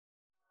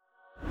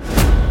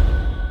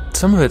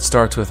some of it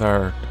starts with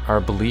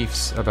our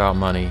beliefs about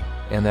money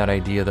and that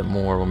idea that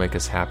more will make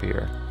us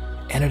happier.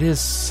 And it is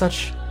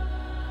such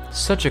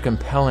a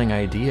compelling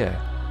idea.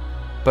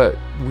 But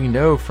we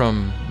know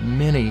from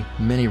many,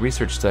 many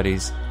research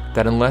studies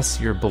that unless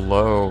you're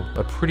below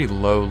a pretty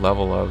low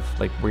level of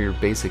like where your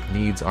basic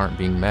needs aren't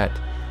being met,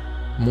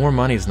 more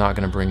money is not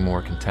going to bring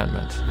more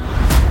contentment.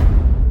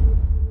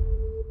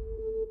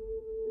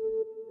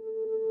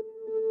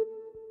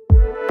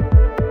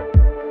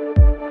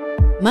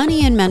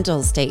 Money and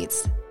mental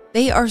states,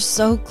 they are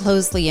so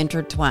closely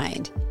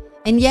intertwined.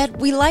 And yet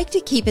we like to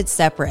keep it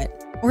separate,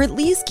 or at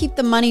least keep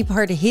the money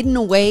part hidden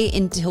away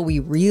until we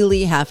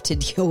really have to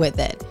deal with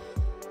it.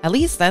 At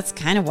least that's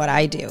kind of what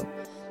I do.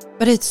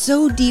 But it's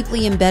so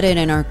deeply embedded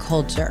in our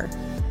culture.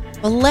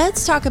 But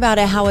let's talk about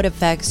how it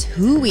affects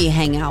who we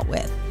hang out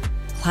with,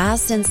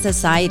 class and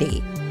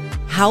society,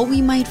 how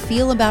we might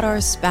feel about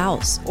our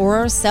spouse or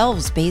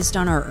ourselves based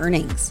on our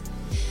earnings.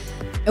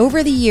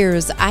 Over the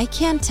years, I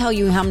can't tell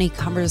you how many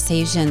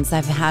conversations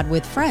I've had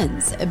with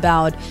friends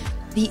about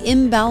the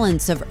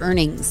imbalance of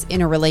earnings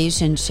in a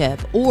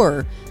relationship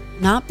or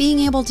not being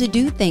able to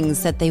do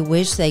things that they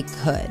wish they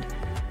could.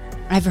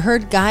 I've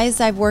heard guys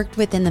I've worked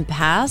with in the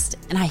past,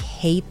 and I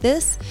hate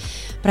this,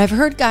 but I've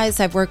heard guys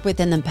I've worked with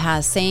in the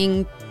past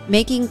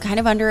making kind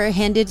of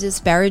underhanded,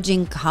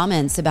 disparaging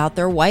comments about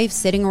their wife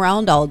sitting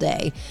around all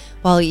day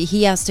while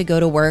he has to go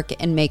to work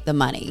and make the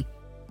money.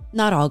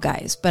 Not all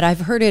guys, but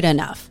I've heard it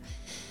enough.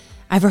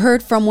 I've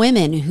heard from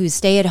women who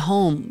stay at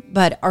home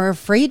but are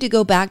afraid to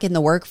go back in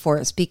the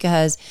workforce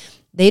because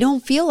they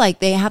don't feel like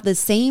they have the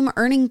same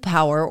earning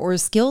power or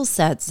skill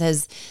sets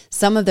as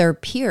some of their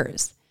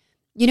peers.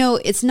 You know,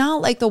 it's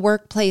not like the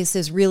workplace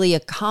is really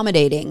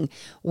accommodating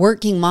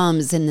working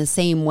moms in the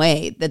same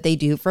way that they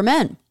do for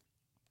men.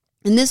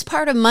 In this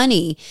part of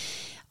money,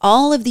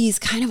 all of these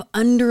kind of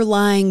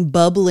underlying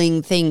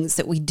bubbling things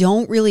that we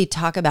don't really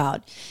talk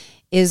about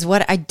is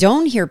what I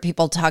don't hear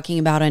people talking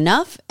about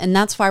enough, and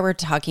that's why we're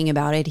talking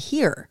about it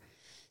here.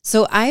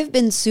 So I've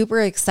been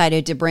super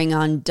excited to bring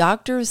on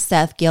Dr.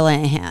 Seth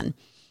Gillihan.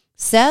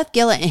 Seth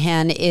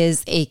Gillihan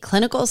is a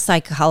clinical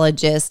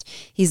psychologist.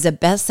 He's a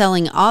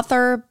best-selling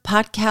author,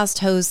 podcast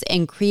host,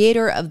 and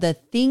creator of the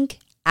Think,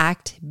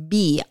 Act,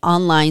 Be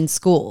online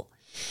school.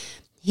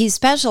 He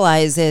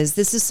specializes,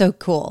 this is so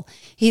cool,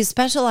 he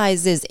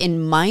specializes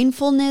in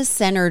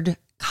mindfulness-centered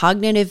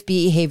cognitive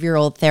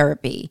behavioral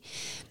therapy.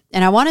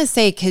 And I want to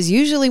say, because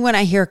usually when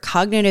I hear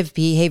cognitive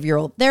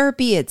behavioral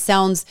therapy, it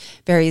sounds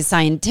very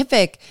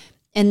scientific,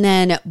 and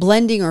then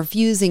blending or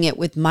fusing it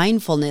with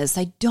mindfulness,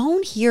 I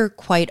don't hear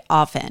quite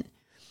often.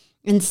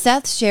 And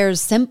Seth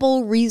shares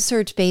simple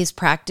research-based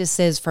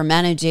practices for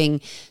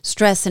managing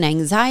stress and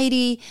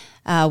anxiety.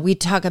 We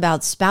talk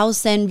about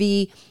spouse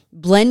envy,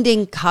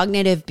 blending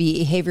cognitive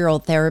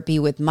behavioral therapy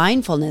with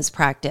mindfulness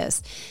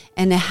practice,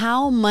 and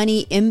how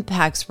money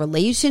impacts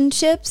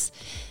relationships,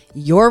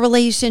 your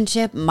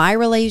relationship, my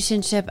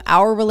relationship,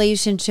 our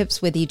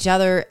relationships with each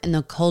other, and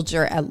the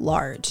culture at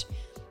large.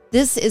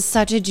 This is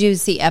such a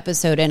juicy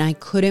episode, and I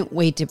couldn't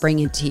wait to bring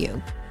it to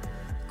you.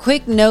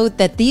 Quick note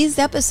that these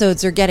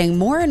episodes are getting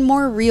more and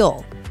more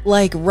real,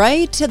 like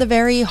right to the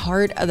very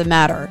heart of the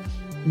matter.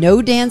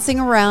 No dancing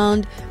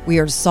around, we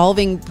are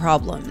solving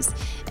problems.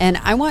 And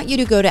I want you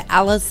to go to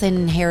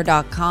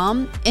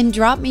AllisonHair.com and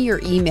drop me your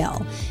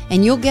email,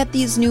 and you'll get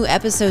these new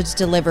episodes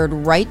delivered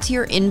right to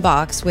your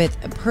inbox with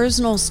a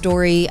personal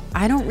story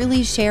I don't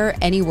really share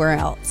anywhere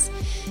else.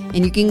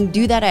 And you can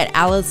do that at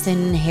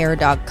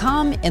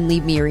AllisonHair.com and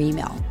leave me your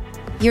email.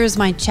 Here's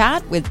my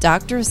chat with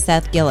Dr.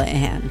 Seth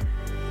Gillihan.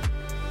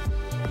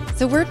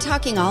 So we're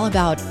talking all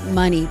about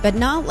money, but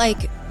not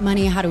like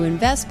money, how to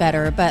invest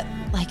better, but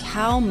like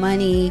how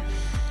money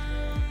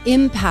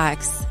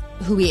impacts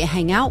who we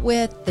hang out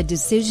with, the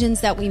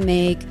decisions that we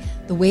make,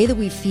 the way that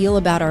we feel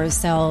about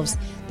ourselves,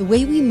 the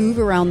way we move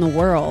around the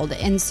world.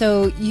 And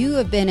so you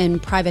have been in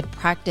private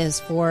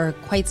practice for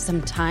quite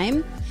some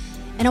time.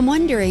 And I'm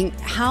wondering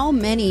how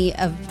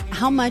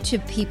much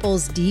of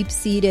people's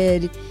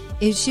deep-seated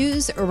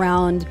issues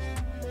around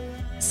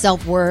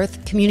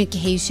self-worth,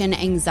 communication,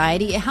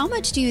 anxiety, how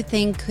much do you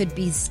think could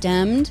be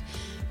stemmed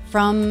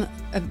from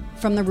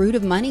the root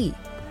of money?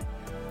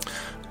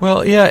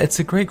 Well, yeah, it's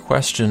a great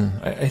question.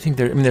 I think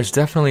there's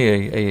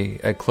definitely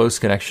a close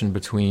connection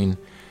between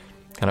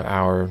kind of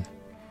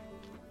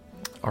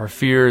our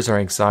fears, our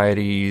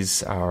anxieties,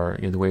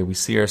 the way we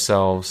see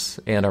ourselves,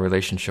 and our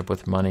relationship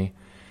with money.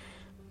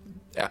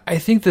 I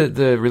think that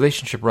the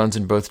relationship runs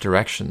in both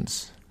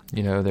directions.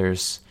 You know,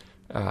 there's,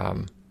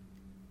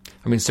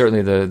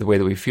 certainly the way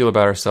that we feel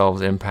about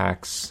ourselves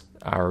impacts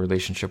our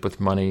relationship with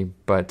money,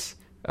 but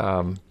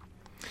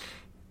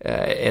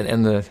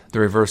and the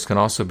reverse can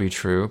also be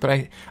true.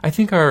 But I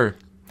think our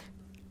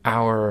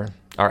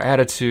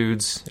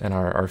attitudes and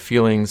our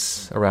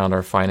feelings around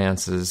our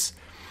finances,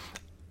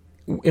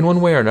 in one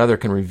way or another,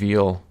 can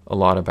reveal a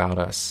lot about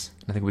us.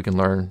 I think we can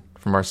learn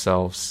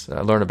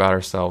about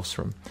ourselves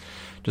from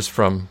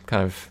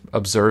kind of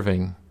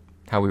observing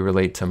how we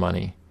relate to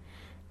money,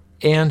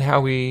 and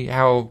how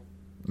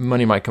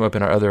money might come up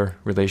in our other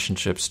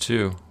relationships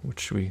too,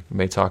 which we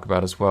may talk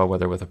about as well,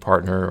 whether with a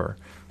partner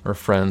or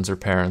friends or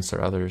parents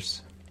or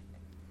others.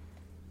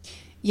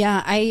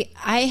 Yeah, I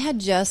had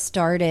just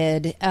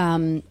started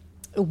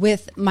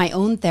with my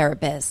own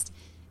therapist,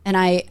 and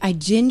I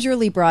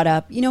gingerly brought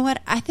up, you know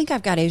what, I think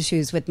I've got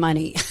issues with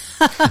money.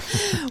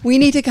 We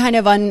need to kind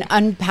of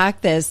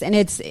unpack this, and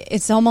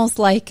it's almost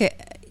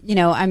like, you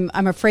know,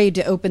 I'm afraid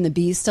to open the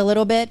beast a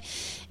little bit.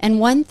 And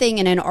one thing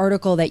in an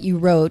article that you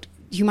wrote,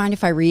 do you mind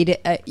if I read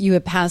you a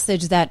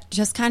passage that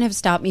just kind of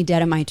stopped me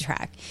dead in my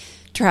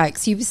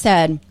tracks? You've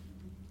said,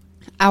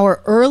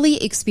 our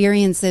early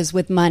experiences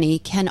with money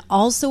can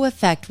also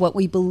affect what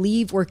we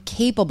believe we're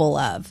capable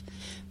of.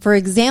 For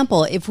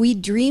example, if we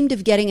dreamed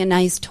of getting a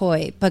nice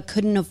toy but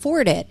couldn't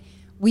afford it,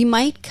 we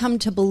might come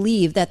to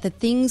believe that the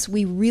things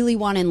we really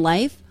want in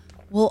life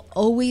will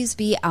always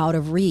be out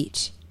of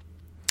reach.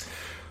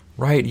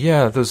 Right,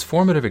 yeah, those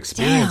formative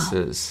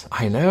experiences. Damn.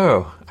 I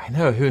know.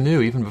 Who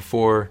knew? Even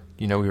before,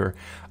 we were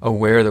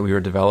aware that we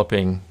were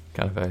developing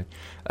kind of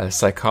a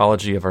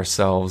psychology of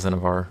ourselves and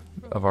of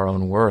our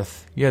own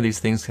worth. Yeah, these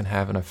things can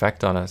have an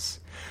effect on us.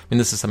 I mean,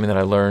 this is something that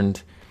I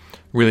learned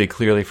really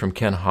clearly from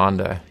Ken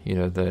Honda.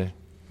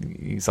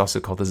 He's also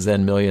called the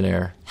Zen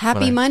millionaire.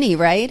 Happy Money,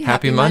 right?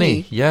 Happy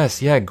Money.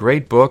 Yes, yeah,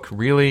 great book,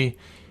 really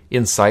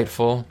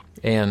insightful.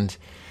 And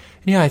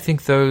yeah, I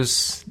think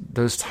those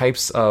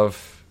types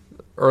of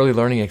early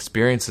learning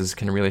experiences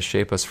can really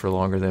shape us for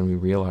longer than we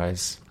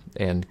realize,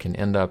 and can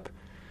end up,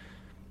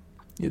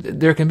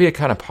 there can be a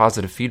kind of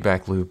positive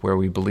feedback loop where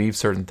we believe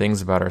certain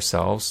things about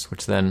ourselves,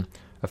 which then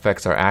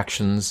affects our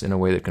actions in a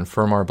way that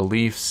confirm our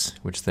beliefs,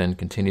 which then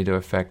continue to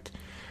affect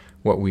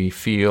what we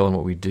feel and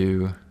what we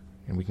do.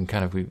 And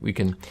we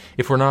can,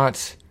 if we're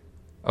not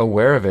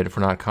aware of it, if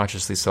we're not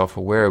consciously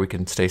self-aware, we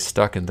can stay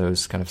stuck in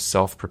those kind of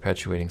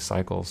self-perpetuating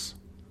cycles.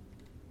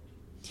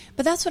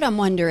 But that's what I'm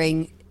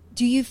wondering.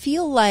 Do you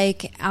feel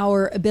like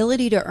our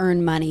ability to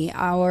earn money,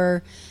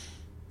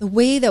 the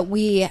way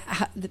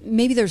that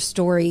maybe there's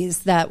stories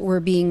that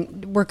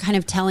we're kind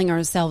of telling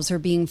ourselves are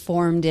being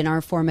formed in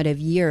our formative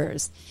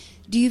years.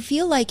 Do you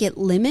feel like it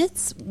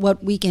limits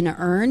what we can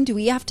earn? Do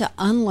we have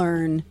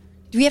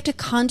to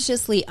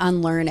consciously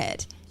unlearn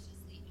it?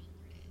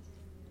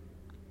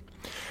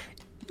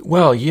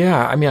 Well,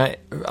 yeah. I mean,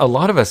 a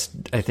lot of us,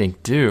 I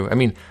think, do. I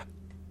mean,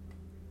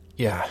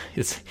 yeah,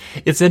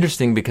 it's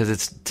interesting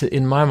because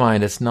in my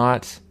mind, it's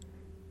not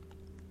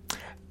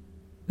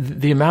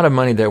the amount of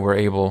money that we're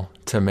able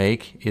to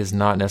make is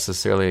not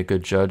necessarily a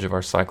good judge of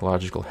our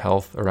psychological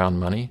health around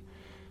money.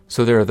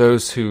 So there are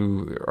those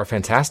who are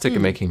fantastic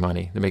at making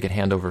money, they make it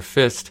hand over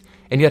fist,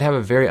 and yet have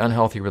a very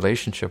unhealthy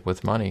relationship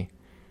with money.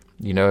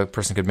 A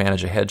person could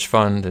manage a hedge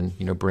fund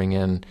and, bring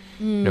in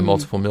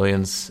multiple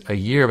millions a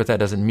year, but that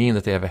doesn't mean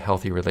that they have a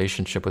healthy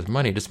relationship with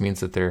money. It just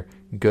means that they're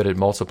good at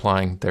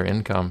multiplying their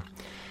income.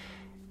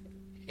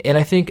 And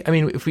I think,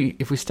 if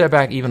we step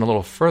back even a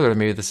little further,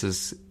 maybe this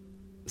is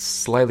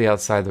slightly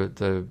outside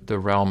the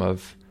realm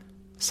of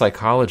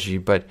psychology,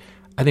 but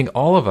I think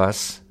all of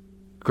us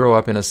grow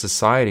up in a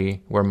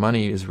society where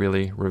money is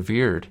really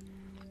revered,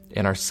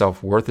 and our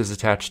self-worth is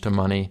attached to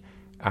money.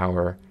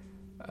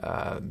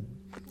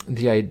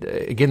 The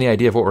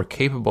idea of what we're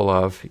capable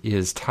of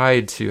is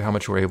tied to how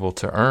much we're able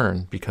to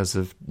earn because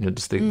of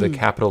just the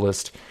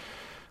capitalist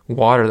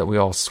water that we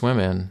all swim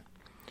in.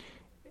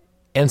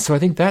 And so I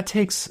think it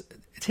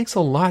takes a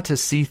lot to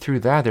see through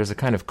that. There's a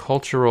kind of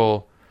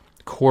cultural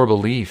core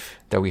belief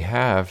that we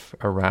have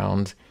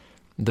around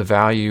the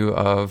value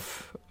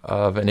of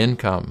an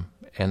income,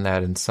 and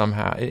that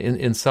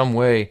in some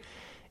way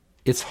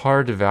it's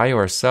hard to value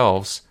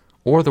ourselves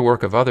or the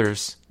work of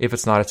others if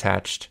it's not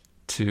attached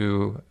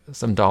to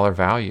some dollar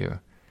value.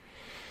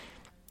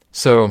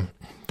 So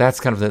that's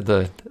kind of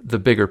the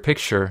bigger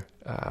picture.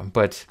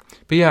 But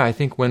yeah, I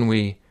think when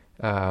we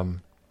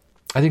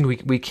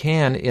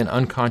can in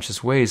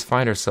unconscious ways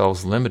find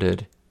ourselves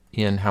limited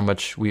in how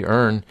much we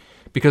earn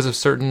because of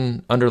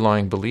certain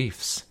underlying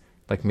beliefs.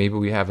 Like maybe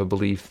we have a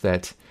belief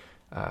that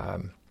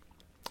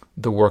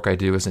the work I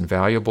do is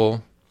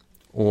invaluable,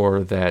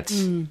 or that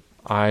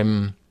I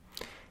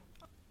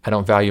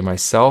don't value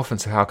myself,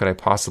 and so how could I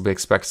possibly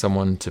expect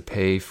someone to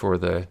pay for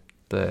the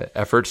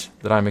effort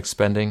that I'm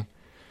expending?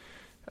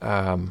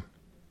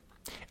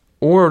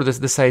 Or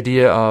this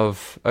idea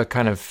of a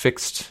kind of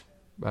fixed,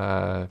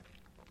 like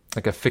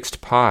a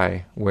fixed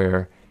pie,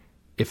 where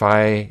if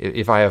I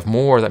have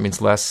more, that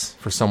means less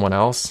for someone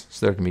else,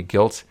 so there can be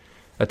guilt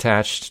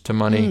attached to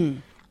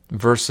money,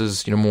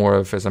 versus more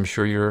of, as I'm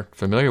sure you're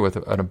familiar with,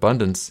 an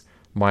abundance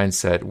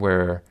mindset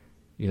where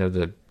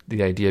the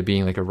idea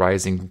being like a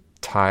rising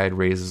tide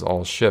raises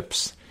all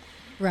ships.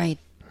 Right.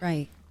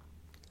 When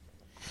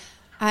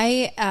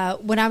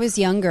I was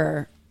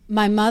younger,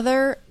 my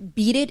mother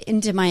beat it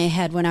into my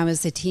head when I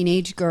was a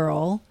teenage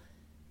girl,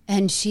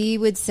 and she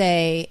would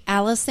say,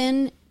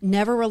 Allison,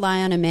 never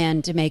rely on a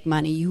man to make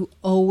money. You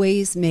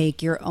always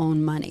make your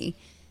own money.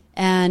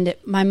 And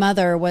my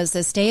mother was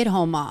a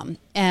stay-at-home mom,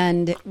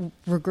 and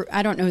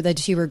I don't know that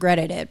she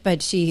regretted it,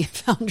 but she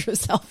found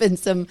herself in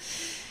some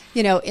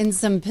in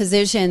some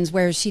positions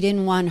where she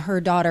didn't want her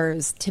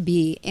daughters to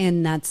be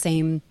in that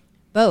same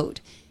boat.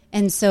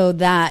 And so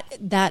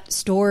that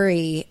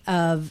story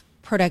of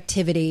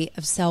productivity,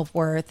 of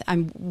self-worth,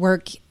 I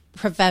work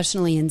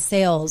professionally in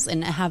sales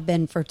and have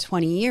been for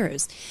 20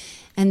 years.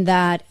 And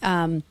that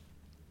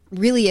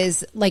really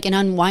is like an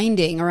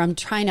unwinding, or I'm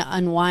trying to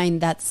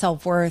unwind that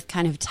self-worth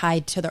kind of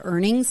tied to the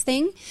earnings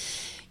thing.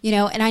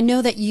 And I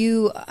know that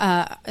you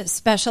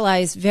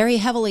specialize very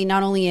heavily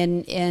not only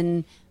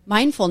in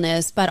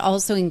mindfulness, but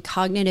also in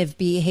cognitive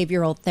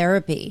behavioral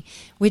therapy,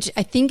 which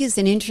I think is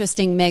an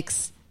interesting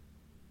mix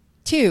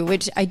too,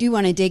 which I do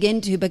want to dig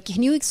into. But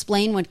can you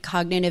explain what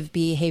cognitive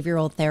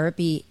behavioral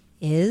therapy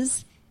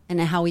is and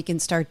how we can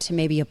start to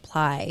maybe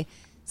apply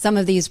some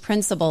of these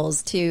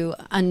principles to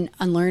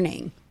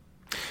unlearning?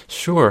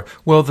 Sure.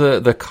 Well,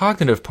 the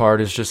cognitive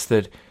part is just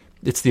that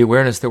it's the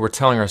awareness that we're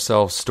telling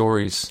ourselves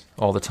stories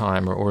all the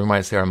time, or we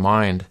might say our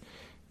mind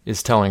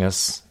is telling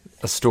us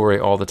a story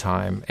all the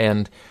time.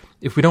 And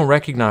if we don't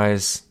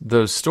recognize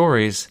those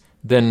stories,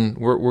 then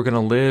we're going to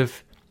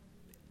live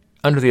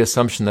under the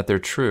assumption that they're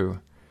true.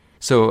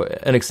 So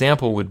an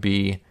example would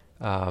be,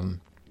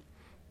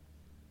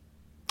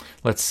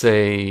 let's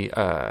say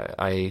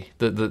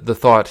the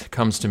thought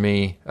comes to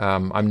me,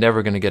 I'm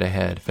never going to get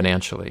ahead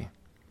financially.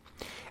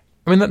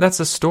 I mean, that's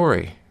a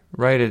story,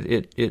 right?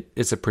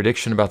 It's a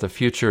prediction about the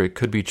future. It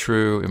could be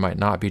true. It might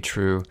not be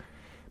true.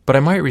 But I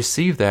might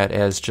receive that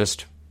as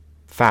just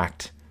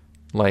fact,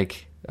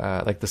 like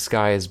the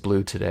sky is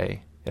blue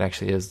today. It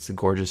actually is. It's a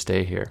gorgeous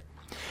day here.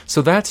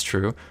 So that's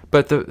true.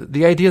 But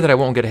the idea that I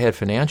won't get ahead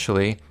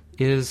financially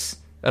is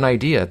an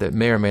idea that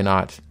may or may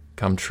not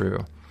come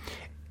true.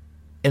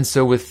 And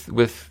so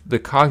with the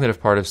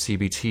cognitive part of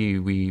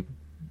CBT,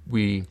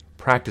 we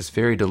practice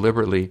very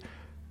deliberately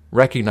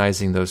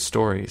recognizing those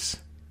stories.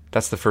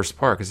 That's the first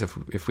part, because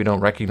if we don't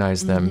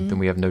recognize them, then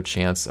we have no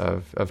chance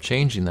of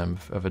changing them,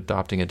 of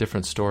adopting a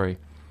different story.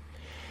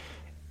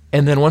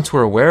 And then once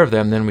we're aware of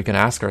them, then we can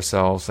ask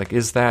ourselves, like,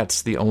 is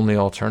that the only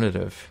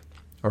alternative?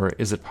 Or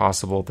is it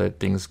possible that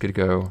things could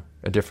go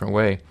a different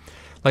way?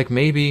 Like,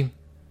 maybe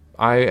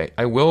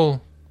I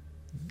will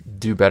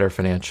do better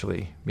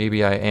financially.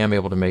 Maybe I am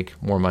able to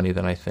make more money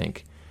than I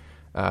think.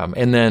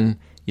 And then,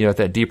 at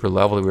that deeper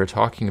level that we were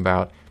talking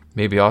about,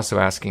 maybe also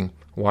asking,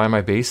 why am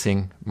I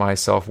basing my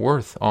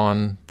self-worth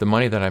on the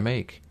money that I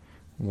make?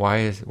 Why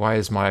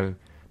is my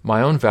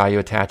own value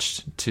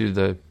attached to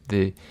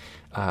the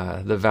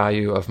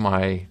value of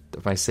my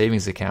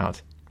savings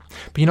account?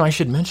 But I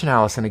should mention,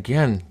 Allison,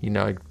 again,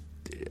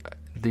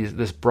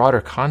 this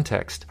broader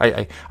context.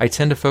 I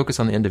tend to focus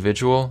on the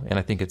individual, and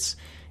I think it's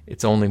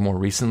only more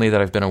recently that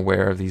I've been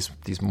aware of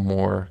these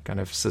more kind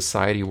of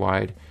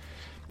society-wide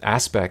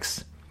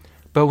aspects.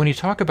 But when you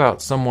talk about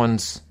what's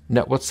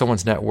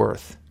someone's net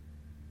worth,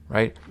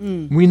 right?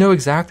 We know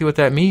exactly what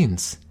that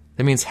means.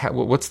 That means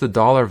what's the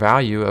dollar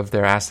value of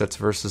their assets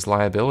versus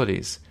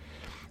liabilities,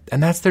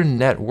 and that's their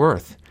net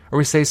worth. Or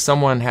we say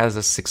someone had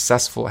a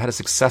successful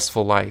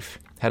life,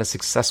 had a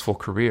successful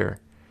career,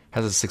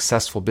 has a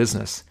successful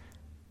business.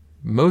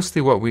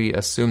 Mostly what we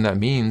assume that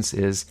means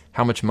is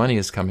how much money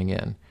is coming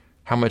in.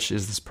 How much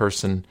does this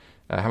person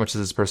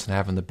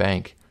have in the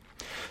bank?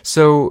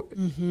 So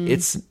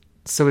it's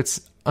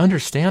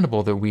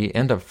understandable that we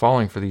end up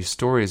falling for these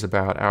stories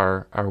about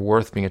our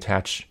worth being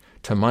attached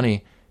to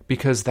money,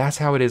 because that's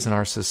how it is in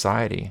our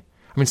society.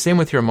 I mean, same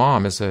with your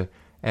mom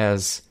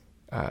as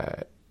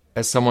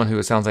someone who,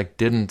 it sounds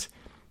like,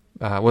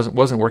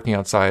 wasn't working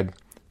outside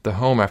the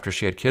home after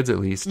she had kids, at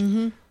least.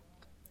 Mm-hmm.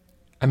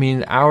 I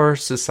mean, our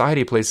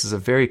society places a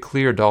very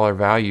clear dollar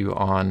value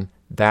on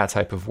that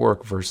type of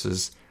work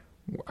versus,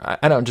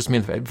 I don't just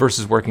mean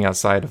versus working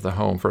outside of the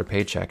home for a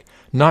paycheck.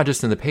 Not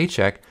just in the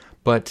paycheck,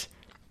 but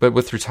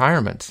with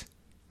retirement.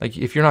 Like,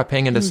 if you're not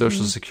paying into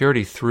Social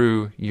Security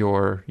through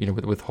your,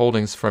 with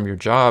withholdings from your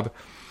job,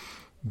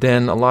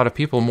 then a lot of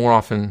people, more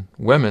often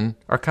women,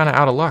 are kind of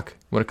out of luck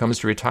when it comes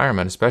to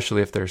retirement,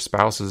 especially if their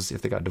spouses,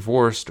 if they got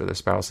divorced or their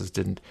spouses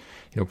didn't,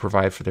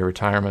 provide for their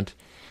retirement.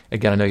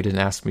 Again, I know you didn't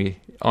ask me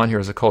on here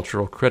as a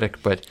cultural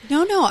critic, but...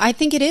 No, I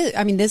think it is.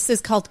 I mean, this is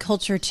called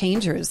Culture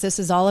Changers. This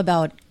is all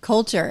about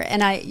culture.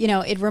 And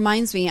it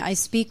reminds me, I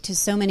speak to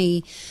so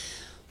many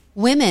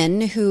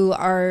women who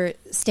are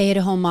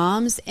stay-at-home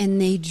moms,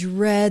 and they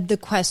dread the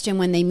question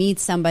when they meet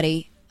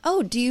somebody,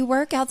 oh, do you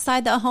work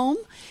outside the home?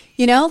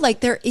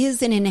 There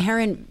is an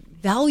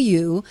inherent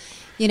value,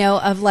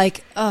 of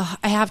like, oh,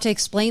 I have to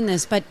explain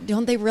this, but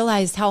don't they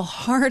realize how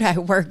hard I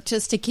work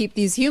just to keep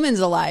these humans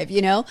alive? I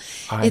know.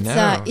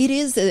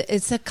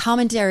 It's a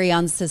commentary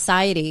on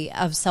society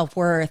of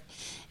self-worth,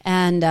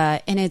 and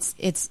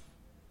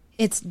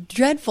it's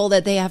dreadful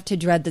that they have to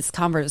dread this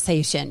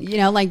conversation,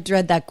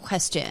 dread that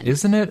question.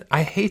 Isn't it?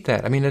 I hate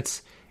that. I mean,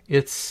 it's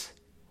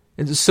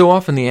so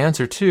often the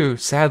answer too,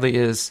 sadly,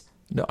 is,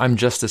 no, I'm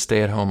just a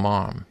stay-at-home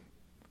mom.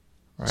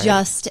 Right?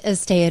 Just a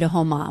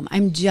stay-at-home mom.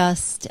 I'm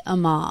just a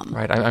mom.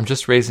 Right. I'm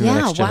just raising the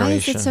next generation. Why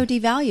is it so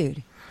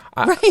devalued?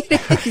 Right.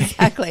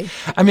 Exactly.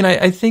 I mean,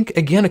 I think,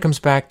 again, it comes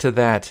back to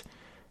that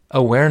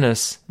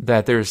awareness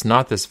that there's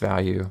not this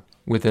value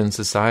within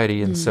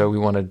society, and so we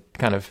want to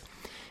kind of,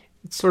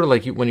 it's sort of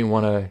like when you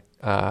want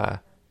to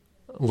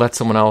let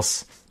someone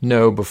else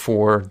know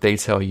before they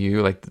tell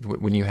you, like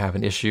when you have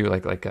an issue,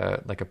 like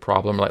a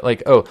problem,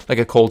 like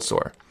a cold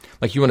sore.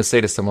 Like you want to say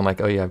to someone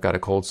like, oh yeah, I've got a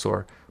cold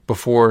sore,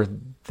 before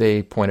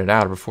they point it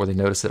out or before they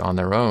notice it on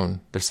their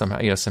own. There's somehow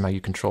you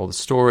control the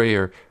story,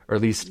 or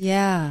at least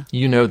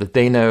you know that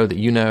they know that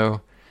you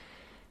know.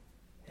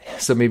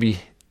 So maybe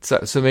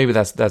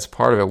that's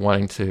part of it,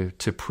 wanting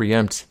to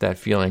preempt that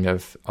feeling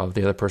of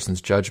the other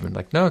person's judgment.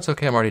 Like, no, it's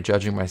okay. I'm already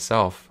judging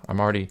myself. I'm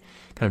already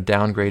kind of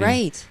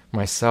downgrading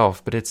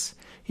myself. But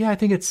I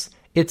think it's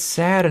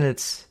sad, and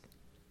it's,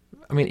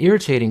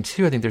 irritating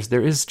too. I think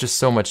there is just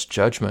so much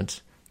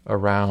judgment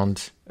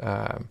around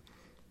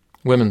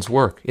women's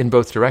work in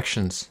both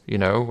directions,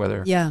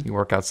 whether you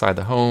work outside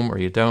the home or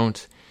you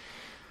don't.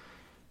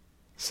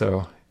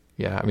 So,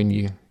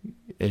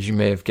 as you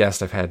may have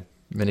guessed, I've had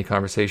many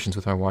conversations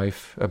with my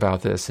wife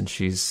about this, and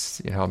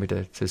she's helped me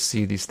to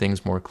see these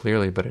things more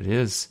clearly. But it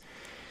is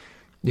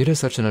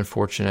such an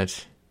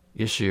unfortunate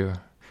issue.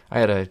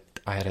 I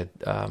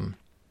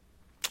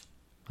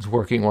was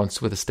working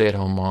once with a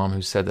stay-at-home mom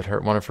who said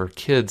that one of her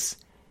kids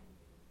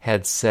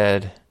had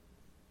said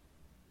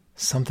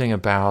something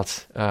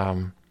about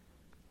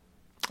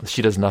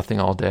she does nothing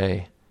all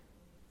day.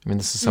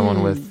 This is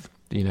someone with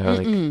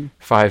like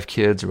 5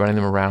 kids, running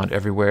them around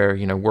everywhere,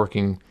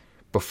 working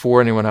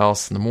before anyone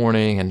else in the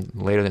morning and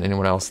later than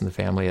anyone else in the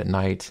family at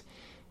night.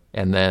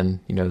 And then,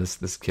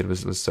 this kid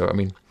was so,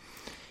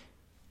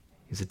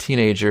 he's a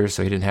teenager,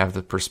 so he didn't have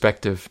the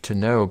perspective to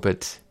know,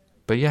 but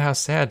yeah, how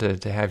sad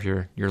to have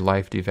your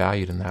life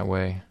devalued in that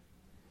way.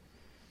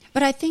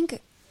 But I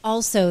think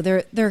also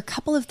there are a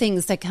couple of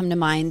things that come to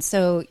mind.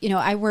 So,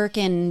 I work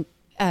in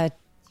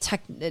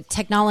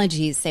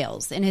technology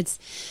sales, and it's,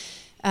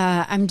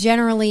 I'm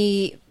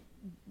generally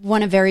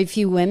one of very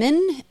few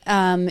women.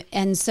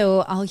 And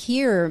so I'll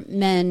hear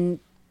men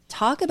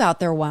talk about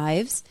their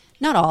wives,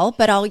 not all,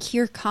 but I'll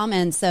hear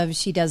comments of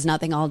she does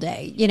nothing all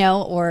day,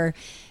 or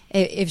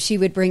if she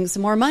would bring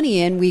some more money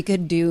in, we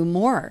could do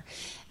more.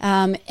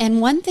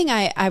 And one thing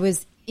I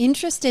was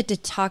interested to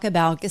talk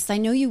about, because I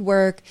know you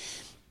work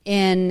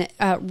in,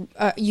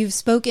 you've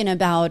spoken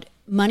about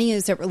money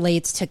as it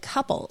relates to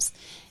couples.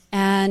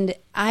 And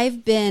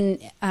I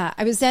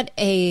was at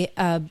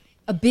a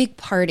big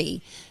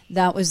party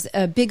that was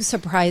a big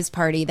surprise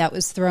party that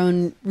was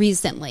thrown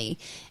recently.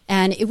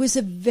 And it was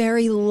a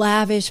very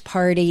lavish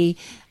party,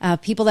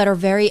 people that are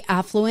very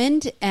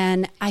affluent.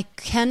 And I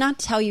cannot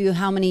tell you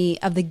how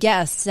many of the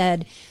guests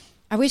said,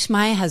 I wish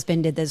my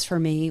husband did this for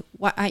me.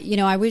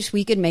 I wish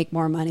we could make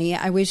more money.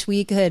 I wish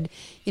we could,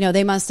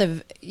 they must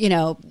have,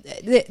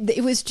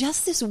 it was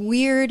just this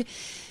weird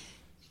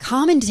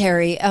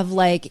commentary of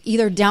like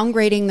either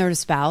downgrading their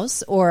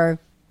spouse or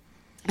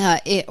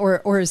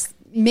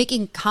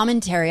making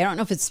commentary. I don't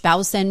know if it's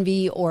spouse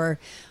envy or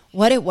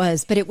what it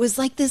was, but it was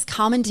like this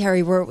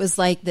commentary where it was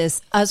like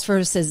this us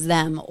versus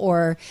them,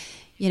 or,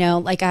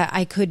 like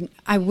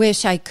I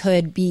wish I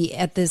could be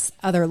at this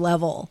other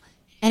level.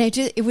 And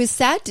it was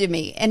sad to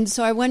me. And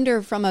so I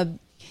wonder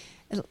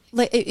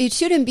it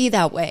shouldn't be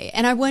that way.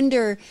 And I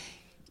wonder,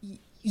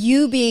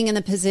 you being in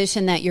the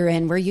position that you're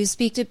in, where you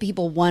speak to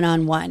people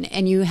one-on-one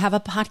and you have a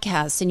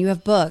podcast and you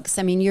have books.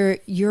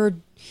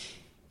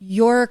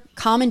 Your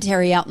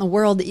commentary out in the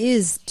world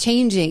is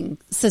changing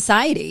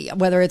society,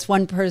 whether it's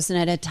one person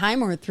at a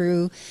time or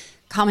through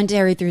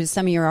commentary through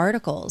some of your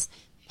articles.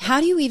 How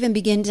do you even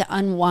begin to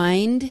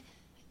unwind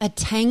a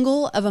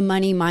tangle of a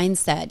money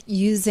mindset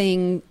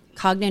using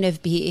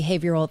cognitive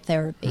behavioral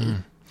therapy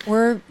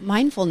or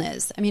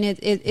mindfulness?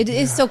 It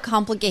is so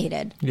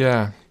complicated.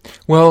 Yeah.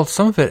 Well,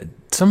 some of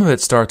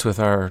it starts with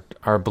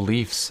our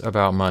beliefs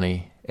about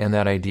money and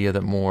that idea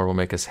that more will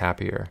make us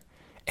happier.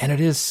 And it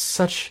is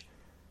such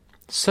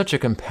a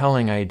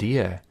compelling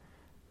idea.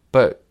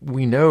 But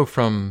we know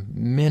from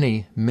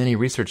many, many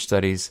research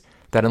studies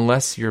that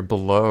unless you're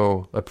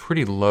below a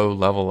pretty low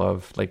level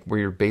of like where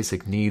your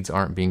basic needs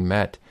aren't being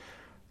met,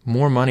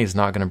 more money is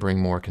not going to bring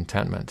more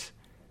contentment.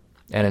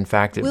 And in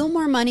fact, will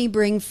more money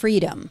bring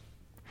freedom?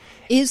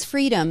 Is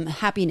freedom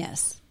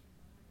happiness?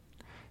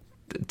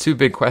 Two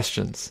big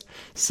questions.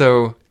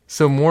 So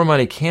more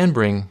money can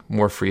bring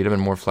more freedom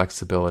and more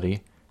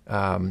flexibility,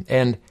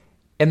 and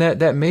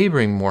that may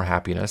bring more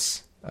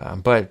happiness.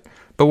 But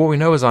what we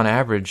know is, on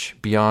average,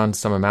 beyond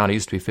some amount, it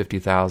used to be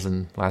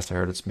 50,000. Last I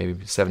heard, it's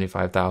maybe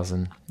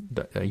 75,000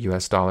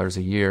 U.S. dollars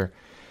a year.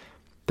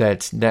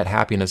 That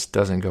happiness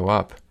doesn't go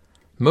up,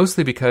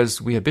 mostly because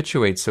we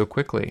habituate so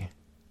quickly.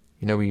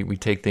 We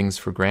take things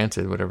for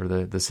granted.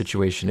 Whatever the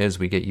situation is,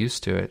 we get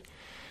used to it.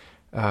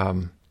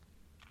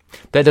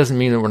 That doesn't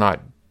mean that we're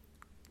not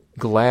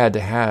glad to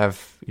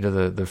have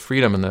the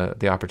freedom and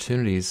the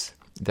opportunities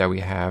that we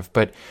have,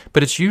 but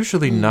it's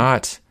usually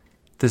not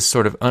this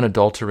sort of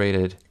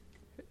unadulterated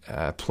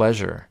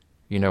pleasure,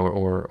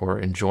 or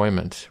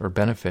enjoyment or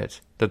benefit.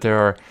 That there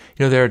are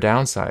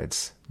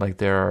downsides. Like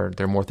there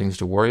are more things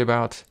to worry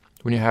about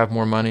when you have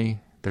more money.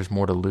 There's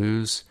more to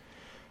lose.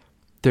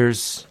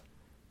 There's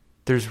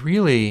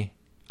really,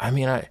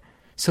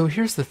 So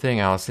here's the thing,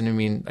 Allison. I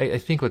mean, I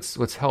think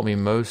what's helped me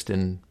most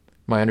in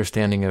my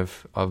understanding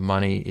of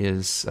money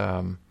is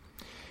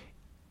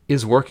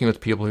working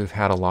with people who've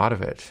had a lot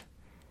of it,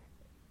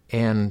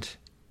 and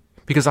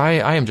because I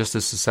am just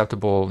as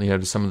susceptible,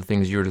 to some of the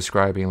things you were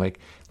describing, like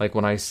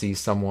when I see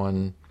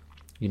someone,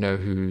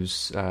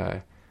 who's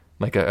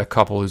like a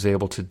couple who's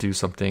able to do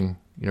something,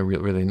 really,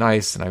 really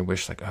nice, and I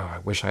wish I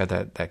wish I had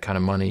that kind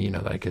of money,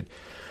 that I could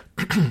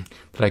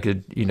that I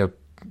could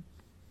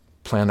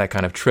plan that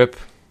kind of trip,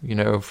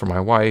 for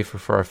my wife or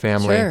for our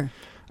family. Sure.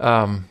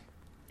 And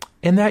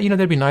that,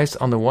 that'd be nice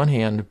on the one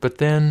hand, but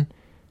then,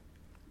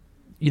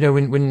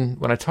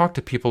 when I talk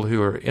to people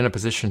who are in a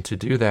position to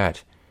do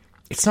that,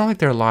 it's not like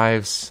their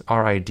lives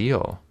are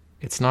ideal.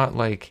 It's not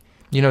like,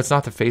 it's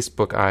not the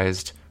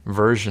Facebookized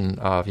version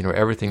of,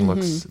 everything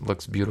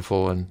looks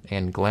beautiful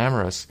and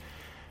glamorous.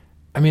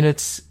 I mean,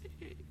 it's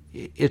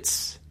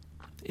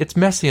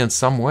messy in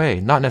some way,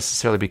 not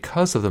necessarily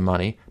because of the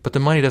money, but the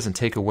money doesn't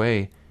take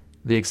away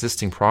the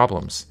existing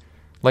problems.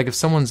 Like if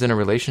someone's in a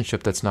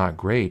relationship that's not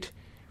great,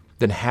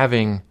 then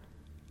having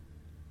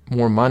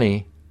more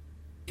money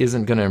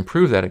isn't going to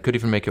improve that. It could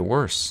even make it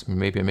worse.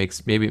 Maybe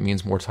it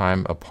means more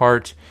time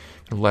apart,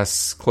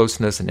 less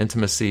closeness and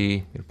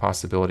intimacy,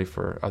 possibility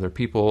for other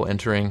people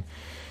entering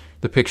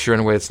the picture in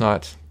a way that's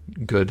not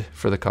good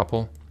for the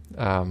couple,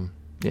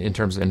 in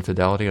terms of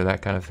infidelity or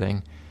that kind of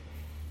thing.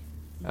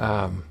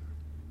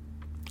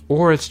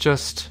 Or it's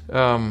just,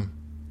 I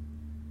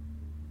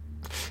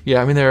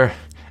mean,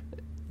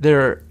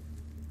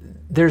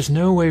 there's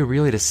no way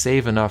really to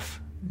save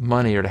enough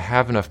money or to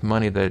have enough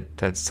money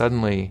that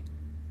suddenly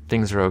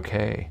things are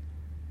okay.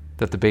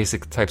 That the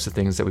basic types of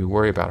things that we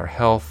worry about, our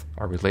health,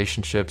 our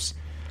relationships,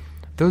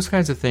 those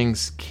kinds of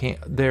things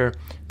they're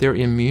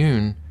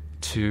immune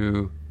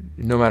to,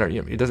 no matter,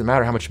 it doesn't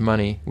matter how much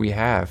money we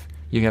have.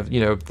 You can have,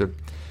 you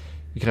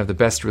can have the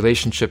best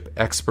relationship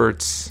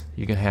experts,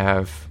 you can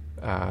have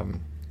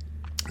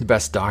the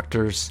best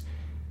doctors,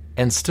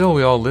 and still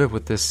we all live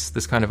with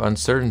this kind of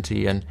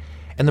uncertainty, and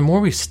the more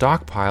we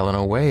stockpile, in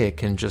a way, it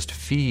can just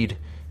feed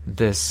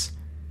this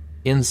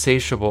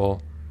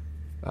insatiable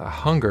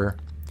hunger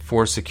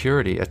for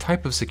security, a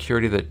type of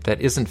security that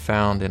isn't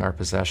found in our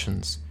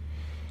possessions.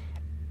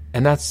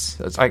 And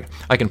that's I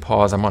can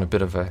pause. I'm on a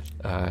bit of a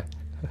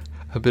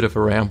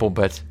ramble,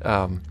 but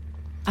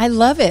I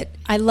love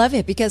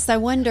it because I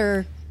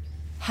wonder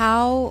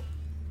how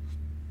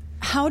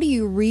do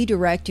you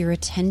redirect your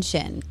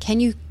attention? Can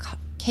you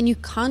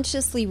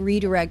consciously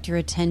redirect your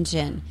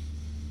attention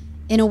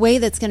in a way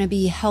that's going to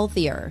be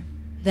healthier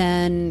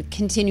than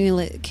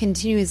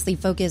continuously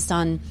focused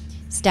on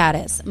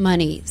status,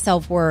 money,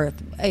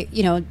 self-worth,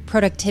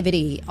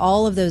 productivity,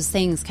 all of those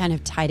things kind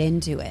of tied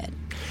into it?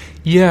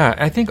 Yeah,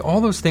 I think all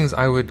those things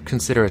I would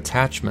consider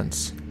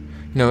attachments.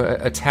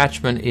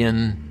 Attachment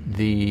in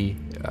the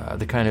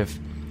kind of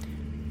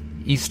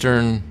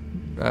Eastern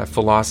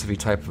philosophy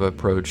type of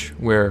approach,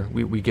 where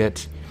we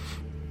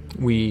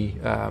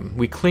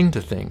cling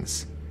to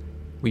things,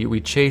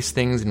 we chase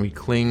things, and we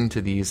cling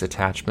to these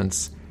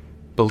attachments,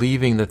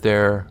 believing that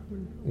they're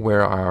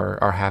where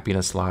our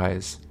happiness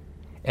lies,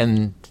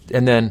 and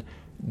then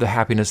the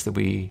happiness that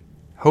we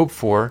hope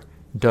for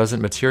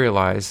doesn't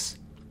materialize,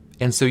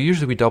 and so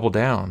usually we double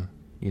down.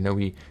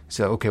 We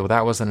say, okay, well,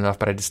 that wasn't enough,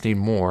 but I just need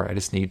more. I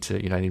just need to,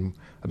 I need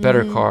a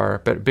better car,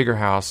 bigger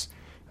house,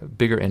 a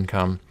bigger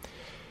income.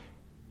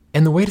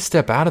 And the way to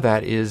step out of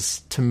that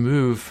is to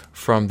move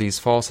from these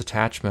false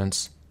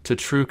attachments to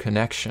true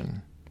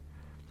connection.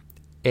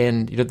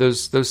 And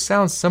those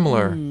sound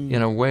similar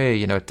in a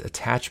way,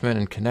 attachment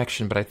and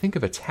connection. But I think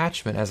of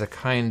attachment as a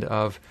kind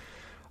of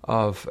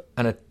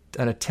an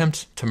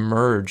attempt to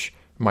merge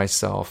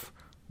myself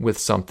with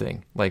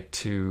something, like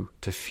to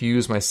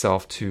fuse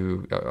myself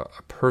to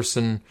a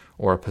person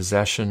or a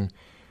possession,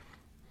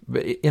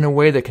 but in a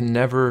way that can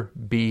never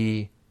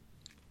be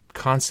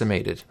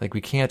consummated. Like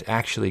we can't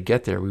actually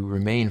get there. We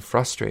remain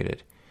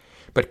frustrated.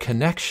 But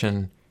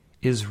connection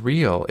is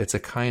real. It's a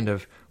kind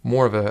of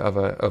more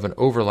of an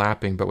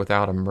overlapping, but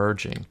without a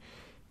merging.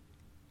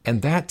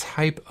 And that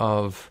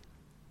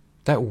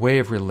way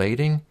of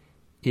relating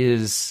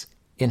is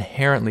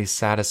inherently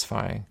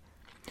satisfying.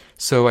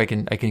 So I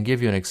can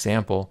give you an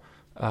example.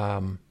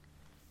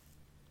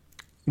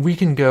 We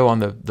can go on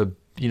the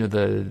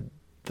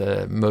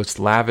most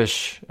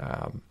lavish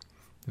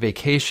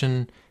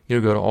vacation.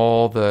 Go to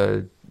all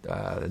the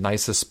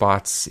nicest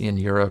spots in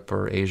Europe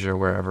or Asia,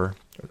 wherever,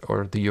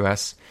 or the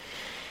U.S.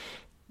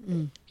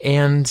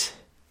 And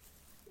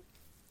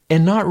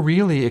not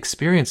really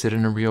experience it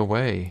in a real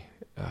way.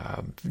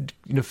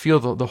 Feel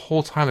the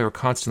whole time that we're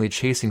constantly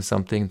chasing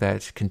something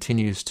that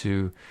continues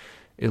to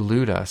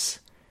elude us.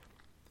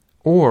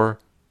 Or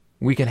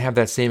we can have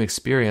that same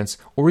experience,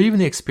 or even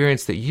the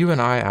experience that you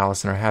and I,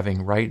 Allison, are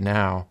having right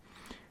now,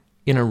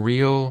 in a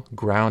real,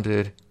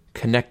 grounded,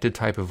 connected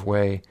type of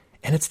way.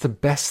 And it's the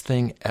best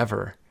thing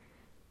ever,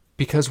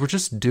 because we're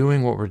just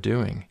doing what we're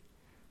doing.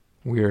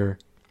 We're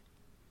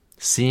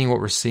seeing what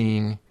we're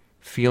seeing,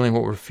 feeling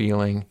what we're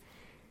feeling,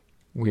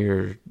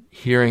 we're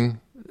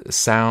hearing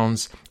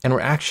sounds, and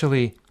we're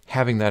actually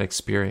having that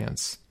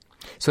experience.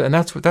 So, and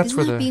that's Isn't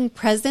where that being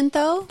present,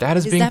 though? that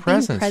is being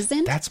present. Being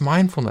present? That's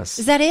mindfulness.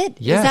 Is that it?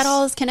 Yes. Is that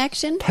all is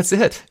connection? That's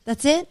it.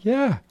 That's it?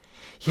 Yeah.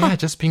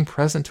 Just being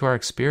present to our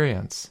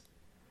experience.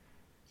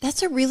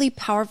 That's a really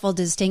powerful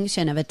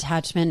distinction of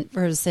attachment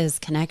versus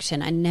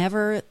connection. I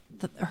never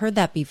heard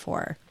that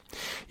before.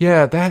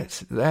 Yeah,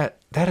 that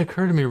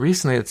occurred to me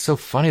recently. It's so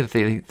funny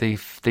that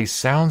they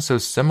sound so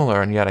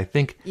similar, and yet I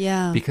think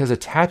because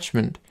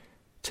attachment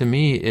to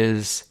me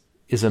is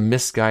a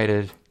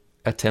misguided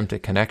attempt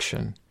at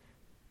connection,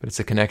 but it's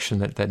a connection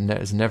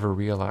that is never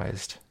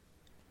realized.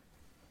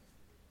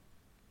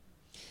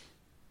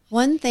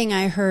 One thing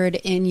I heard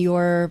in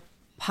your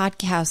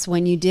podcast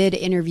when you did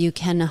interview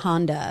Ken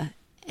Honda,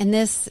 and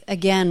this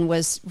again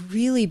was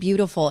really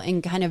beautiful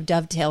and kind of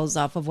dovetails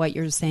off of what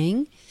you're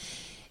saying,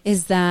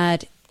 is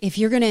that if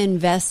you're going to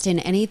invest in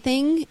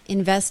anything,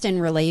 invest in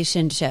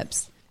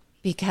relationships,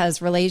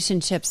 because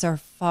relationships are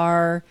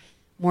far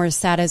more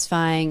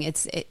satisfying.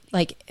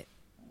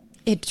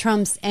 It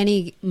trumps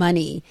any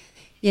money,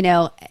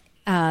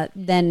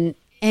 than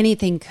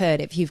anything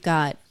could if you've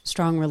got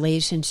strong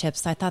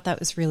relationships. I thought that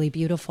was really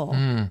beautiful.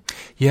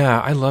 Yeah,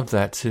 I loved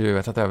that too.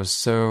 I thought that was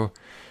so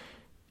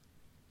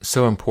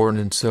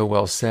important and so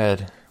well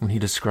said when he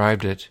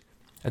described it.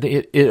 I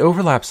think it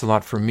overlaps a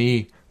lot for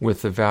me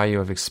with the value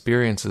of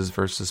experiences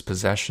versus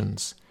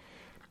possessions.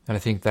 And I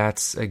think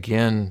that's,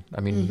 again,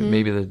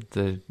 maybe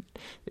the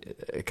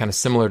kind of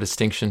similar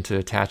distinction to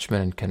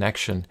attachment and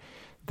connection,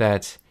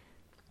 that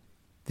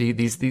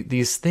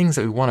these things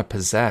that we want to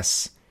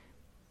possess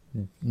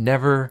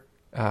never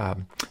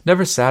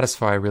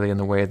satisfy really in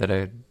the way that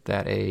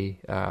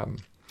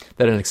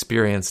an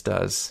experience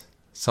does.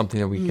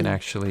 Something that we can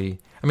actually,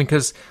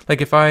 because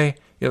like if I,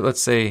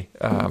 let's say,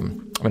 I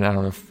don't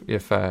know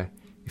if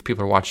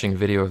people are watching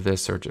video of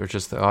this or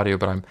just the audio,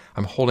 but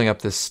I'm holding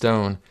up this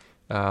stone.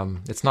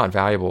 It's not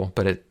valuable,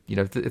 but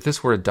if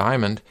this were a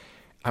diamond,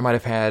 I might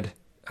have had,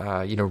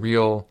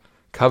 real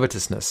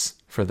covetousness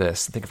for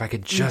this. I think if I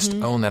could just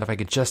own that, if I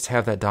could just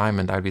have that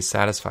diamond, I'd be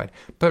satisfied.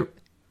 But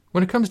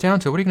when it comes down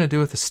to it, what are you going to do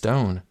with a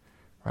stone,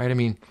 right?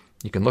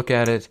 You can look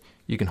at it,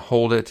 you can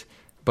hold it,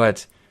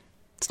 but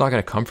it's not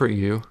going to comfort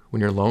you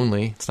when you're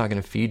lonely. It's not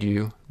going to feed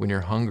you when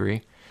you're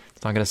hungry.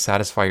 It's not going to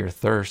satisfy your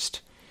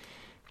thirst.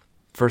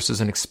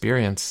 Versus an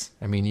experience,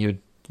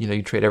 you'd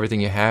trade everything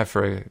you have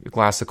for a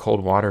glass of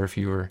cold water if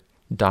you were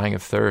dying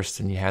of thirst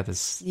and you had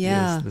this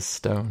this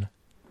stone.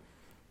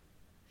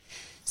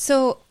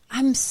 So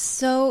I'm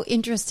so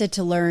interested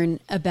to learn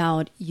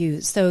about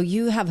you. So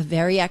you have a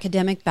very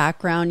academic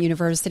background,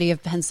 University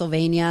of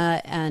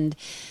Pennsylvania, and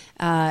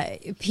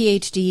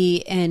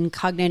PhD in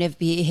cognitive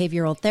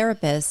behavioral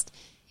therapist,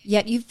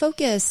 yet you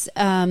focus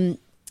a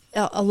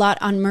lot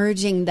on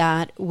merging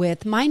that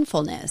with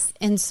mindfulness.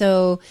 And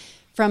so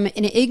from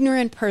an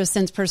ignorant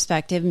person's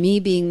perspective, me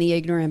being the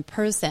ignorant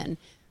person,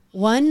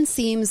 one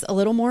seems a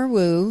little more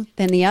woo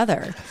than the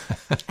other.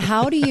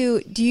 How do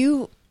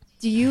you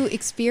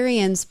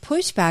experience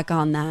pushback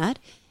on that?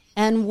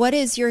 And what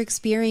is your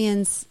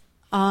experience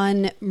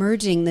on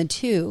merging the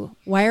two?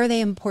 Why are they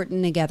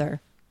important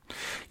together?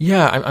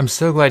 Yeah, I'm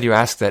so glad you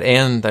asked that.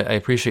 And I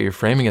appreciate you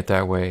framing it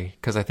that way,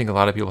 because I think a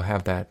lot of people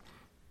have that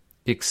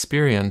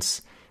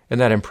experience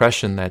and that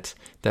impression that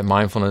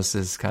mindfulness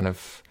is kind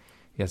of,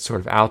 it's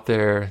sort of out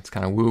there, it's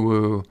kind of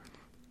woo-woo,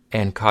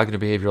 and cognitive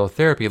behavioral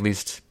therapy, at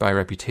least by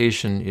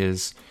reputation,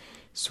 is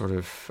sort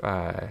of,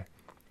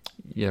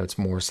 it's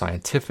more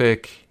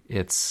scientific,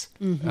 it's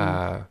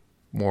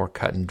more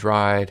cut and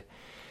dried,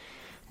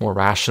 more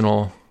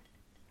rational.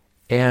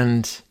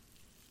 And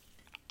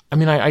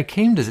I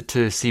came to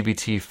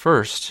CBT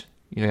first.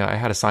 I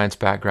had a science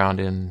background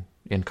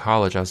in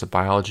college. I was a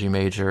biology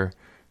major,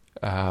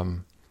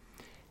 and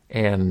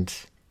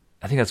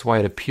I think that's why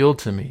it appealed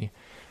to me.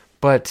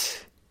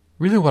 But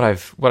really, what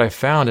I've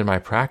found in my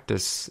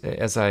practice,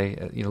 as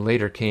I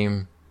later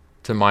came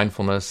to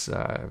mindfulness,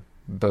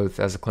 both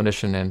as a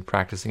clinician and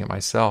practicing it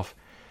myself,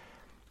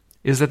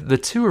 is that the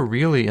two are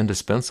really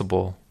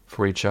indispensable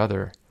for each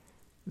other.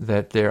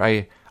 That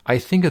I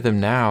think of them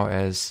now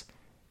as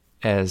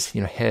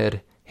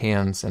head,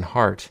 hands, and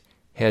heart.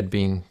 Head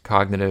being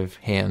cognitive,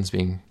 hands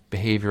being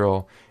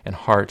behavioral, and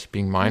heart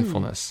being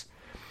mindfulness.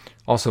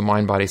 Also,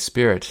 mind, body,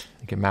 spirit. I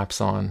think it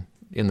maps on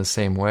in the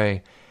same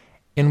way.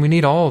 And we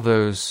need all of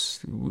those.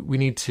 We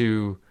need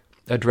to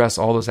address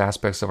all those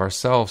aspects of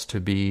ourselves to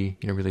be,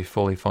 really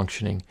fully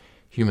functioning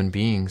human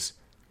beings.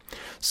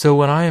 So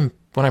when I'm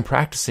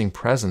practicing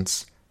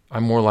presence,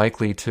 I'm more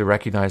likely to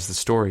recognize the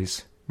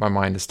stories my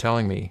mind is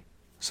telling me.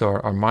 So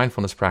our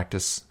mindfulness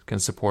practice can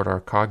support our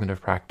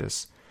cognitive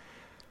practice.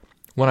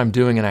 When I'm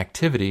doing an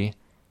activity,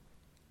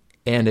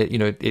 and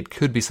it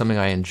could be something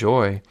I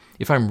enjoy,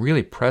 if I'm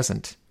really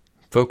present,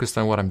 focused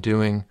on what I'm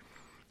doing,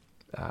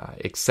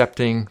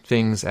 accepting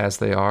things as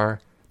they are,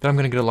 then I'm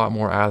going to get a lot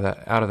more out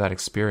of that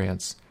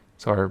experience.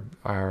 So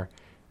our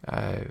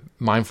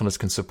mindfulness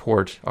can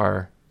support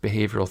our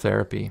behavioral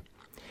therapy.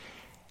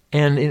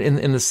 And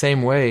in the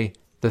same way,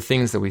 the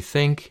things that we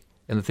think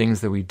and the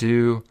things that we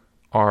do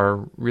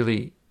are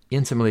really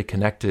intimately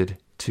connected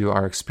to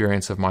our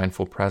experience of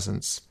mindful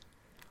presence.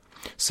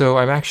 So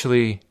I have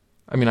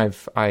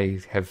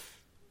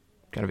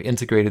kind of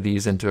integrated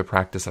these into a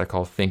practice that I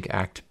call Think,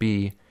 Act,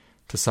 Be,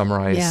 to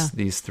summarize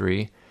these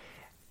three.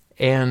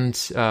 And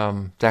it's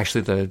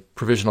actually the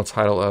provisional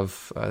title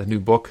of a new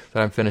book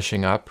that I'm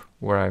finishing up,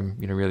 where I'm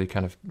really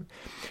kind of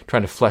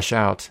trying to flesh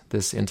out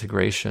this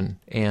integration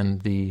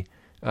and the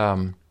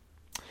kind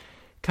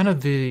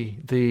of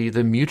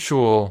the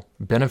mutual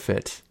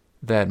benefit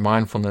that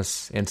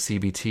mindfulness and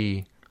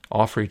CBT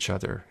offer each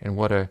other, and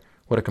what a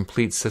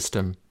complete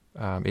system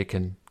it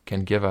can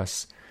give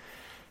us.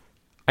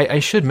 I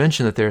should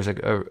mention that there's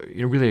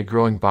really a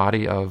growing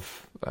body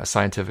of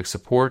scientific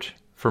support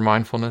for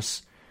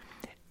mindfulness,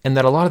 and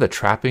that a lot of the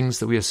trappings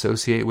that we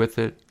associate with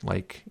it,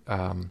 like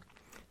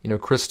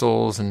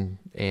crystals and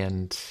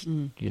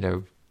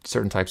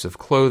certain types of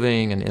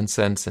clothing and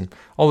incense and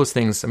all those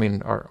things,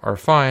 are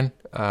fine,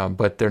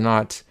 but they're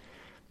not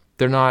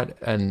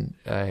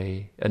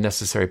a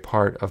necessary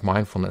part of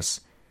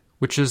mindfulness,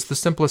 which is the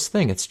simplest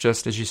thing. It's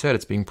just, as you said,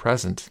 it's being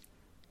present.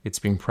 It's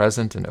being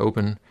present and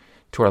open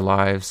to our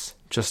lives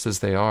just as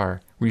they are,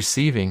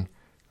 receiving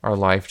our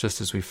life just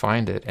as we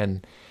find it.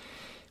 And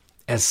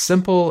as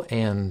simple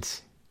and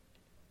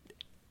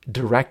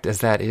direct as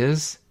that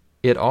is,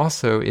 it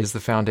also is the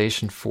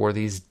foundation for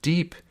these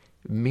deep,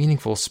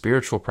 meaningful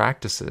spiritual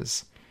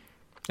practices.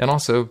 And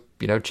also,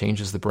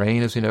 changes the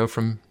brain, as we know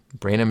from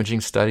brain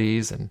imaging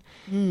studies, and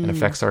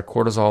affects our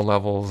cortisol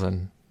levels,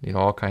 and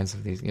all kinds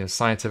of these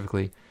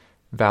scientifically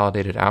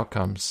validated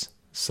outcomes.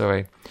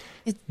 So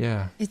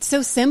it's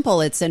so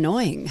simple, it's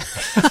annoying.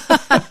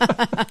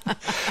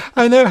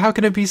 I know. How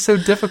can it be so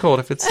difficult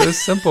if it's so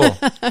simple?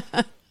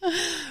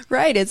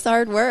 Right, it's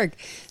hard work.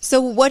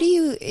 So what do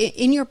you,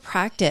 in your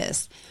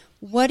practice,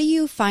 what do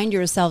you find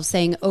yourself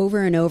saying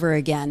over and over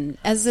again?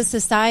 As a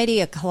society,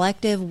 a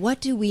collective,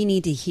 what do we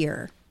need to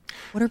hear?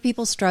 What are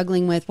people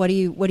struggling with? What do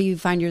you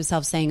find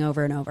yourself saying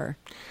over and over?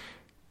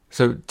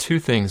 So 2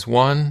 things.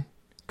 1,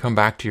 come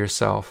back to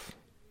yourself.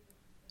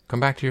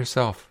 Come back to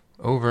yourself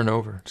over and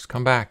over. Just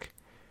come back.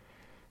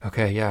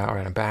 Okay, yeah, all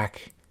right, I'm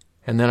back.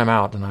 And then I'm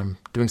out and I'm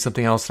doing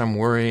something else, and I'm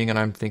worrying and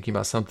I'm thinking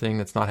about something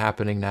that's not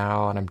happening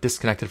now, and I'm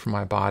disconnected from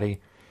my body.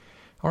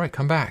 All right,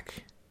 come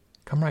back.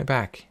 Come right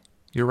back.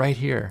 You're right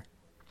here.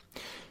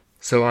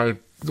 So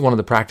one of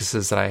the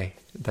practices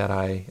that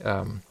I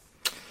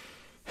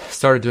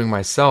started doing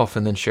myself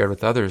and then shared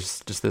with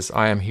others, just this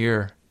I am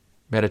here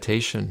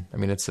meditation.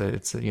 It's a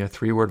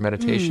 3-word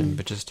meditation,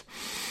 but just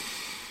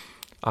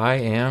I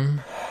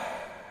am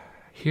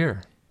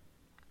here.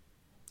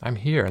 I'm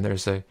here, and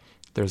there's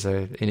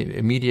an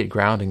immediate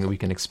grounding that we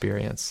can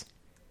experience.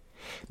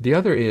 The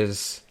other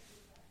is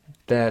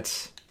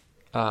that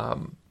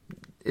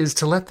is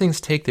to let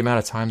things take the amount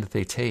of time that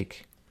they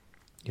take.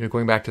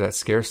 Going back to that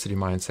scarcity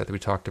mindset that we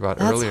talked about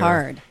earlier. That's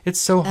hard. It's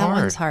so hard.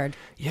 That one's hard.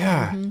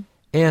 Yeah. Mm-hmm.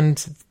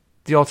 And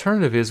the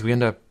alternative is we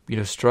end up,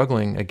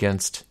 struggling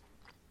against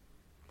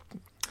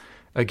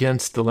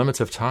the limits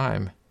of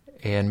time,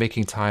 and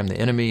making time the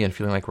enemy, and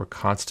feeling like we're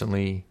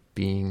constantly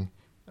being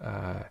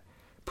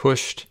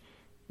pushed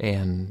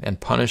and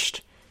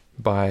punished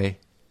by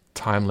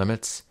time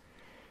limits.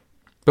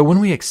 But when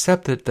we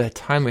accept that the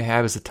time we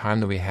have is the time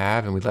that we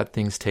have, and we let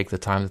things take the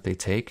time that they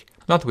take,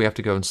 not that we have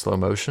to go in slow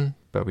motion,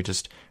 but we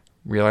just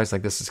realize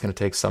like this is going to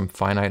take some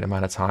finite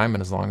amount of time,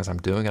 and as long as I'm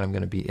doing it, I'm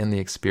going to be in the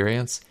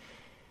experience.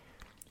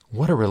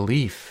 What a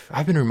relief.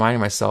 I've been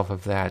reminding myself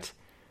of that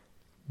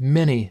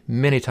many,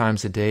 many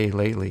times a day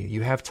lately.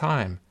 You have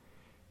time.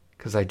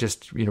 Because I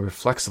just,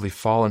 reflexively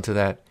fall into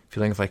that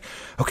feeling of like,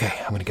 okay,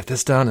 I'm going to get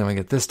this done, and I'm going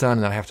to get this done,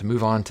 and then I have to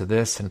move on to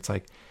this. And it's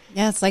like...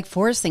 Yeah, it's like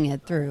forcing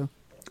it through.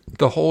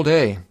 The whole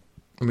day.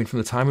 From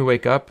the time we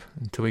wake up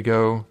until we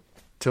go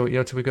till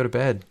we go to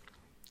bed.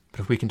 But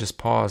if we can just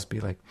pause,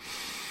 be like,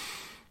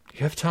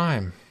 you have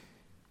time.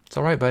 It's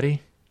all right,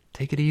 buddy.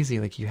 Take it easy.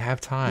 Like, you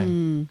have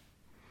time.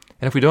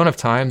 And if we don't have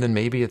time, then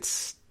maybe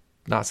it's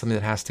not something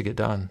that has to get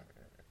done.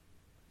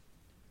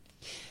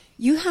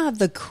 You have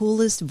the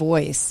coolest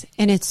voice,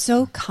 and it's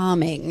so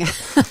calming.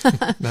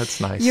 That's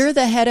nice. You're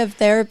the head of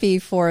therapy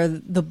for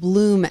the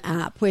Bloom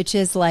app, which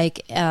is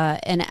like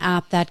an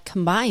app that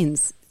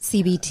combines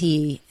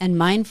CBT and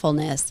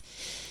mindfulness.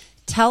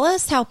 Tell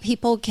us how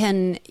people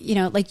can,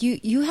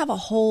 you have a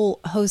whole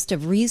host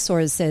of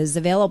resources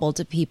available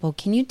to people.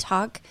 Can you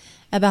talk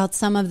about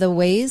some of the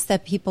ways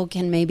that people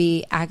can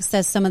maybe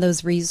access some of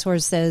those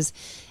resources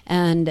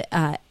and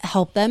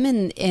help them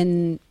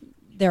in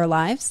their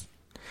lives?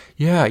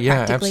 Yeah,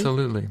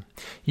 absolutely.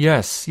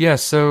 Yes.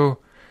 So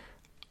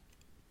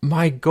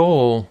my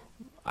goal,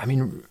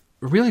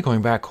 really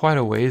going back quite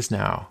a ways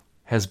now,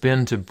 has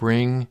been to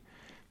bring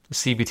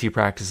CBT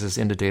practices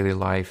into daily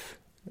life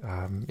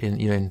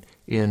in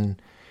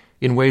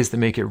ways that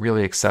make it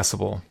really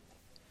accessible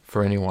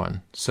for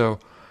anyone. So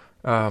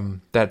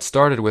that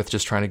started with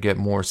just trying to get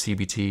more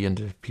CBT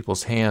into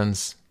people's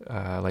hands,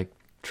 like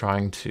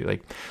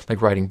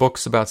writing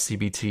books about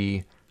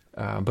CBT,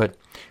 but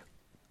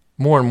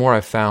more and more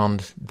I've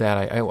found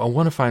that I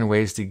want to find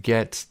ways to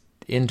get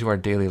into our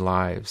daily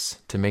lives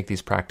to make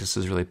these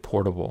practices really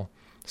portable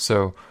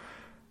So,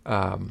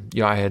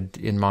 I had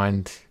in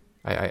mind,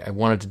 I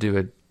wanted to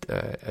do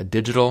a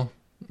digital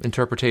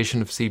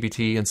interpretation of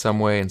CBT in some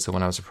way. And so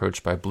when I was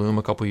approached by Bloom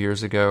a couple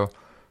years ago,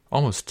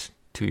 almost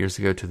 2 years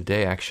ago to the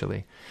day,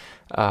 actually,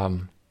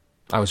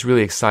 I was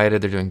really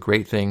excited. They're doing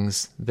great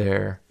things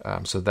there.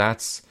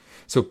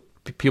 So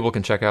people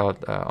can check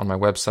out on my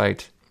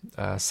website,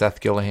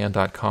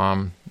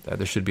 SethGillihan.com.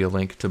 There should be a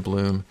link to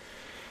Bloom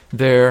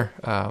there.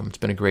 It's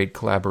been a great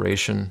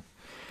collaboration.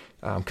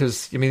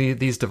 Because,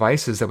 these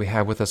devices that we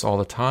have with us all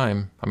the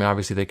time,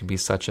 obviously they can be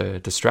such a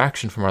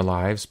distraction from our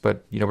lives,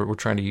 but, we're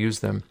trying to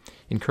use them,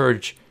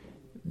 encourage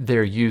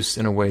their use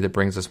in a way that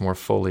brings us more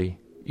fully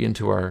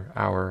into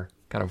our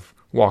kind of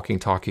walking,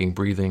 talking,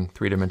 breathing,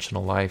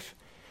 three-dimensional life.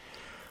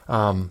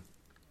 And,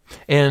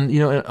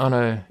 in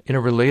a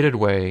related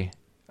way,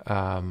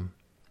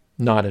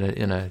 not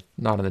in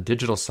the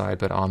digital side,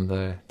 but on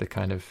the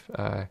kind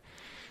of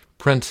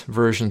print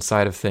version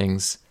side of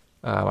things,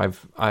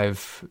 I've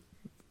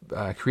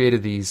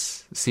created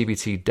these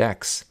CBT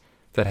decks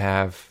that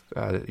have,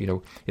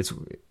 it's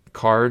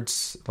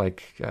cards,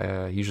 like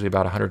usually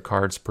about 100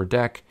 cards per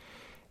deck,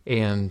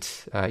 and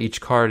each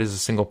card is a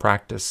single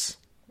practice,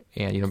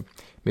 and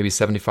maybe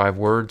 75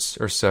 words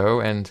or so,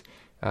 and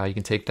you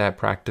can take that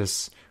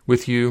practice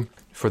with you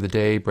for the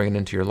day, bring it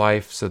into your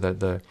life, so that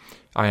the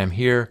I am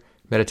here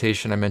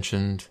meditation I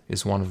mentioned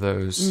is one of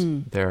those.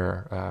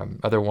 There are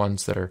other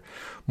ones that are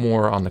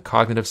more on the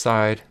cognitive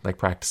side, like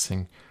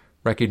practicing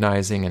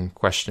recognizing and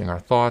questioning our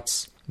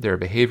thoughts. There are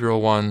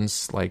behavioral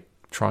ones, like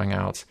trying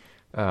out,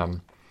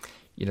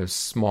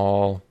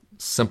 small,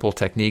 simple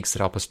techniques that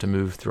help us to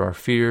move through our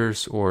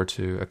fears or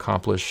to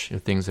accomplish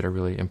things that are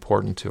really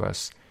important to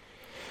us.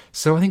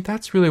 So I think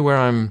that's really where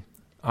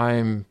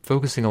I'm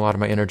focusing a lot of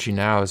my energy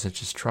now, is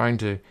just trying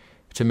to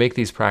make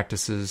these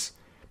practices,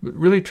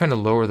 really trying to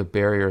lower the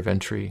barrier of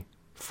entry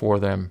for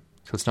them.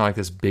 So it's not like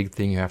this big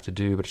thing you have to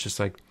do, but it's just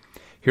like,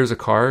 here's a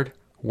card,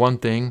 one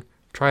thing,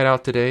 try it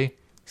out today,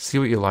 see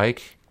what you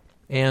like.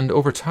 And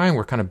over time,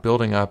 we're kind of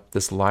building up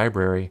this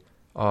library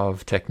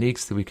of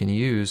techniques that we can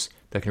use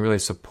that can really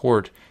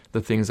support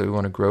the things that we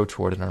want to grow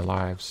toward in our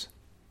lives.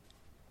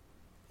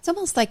 It's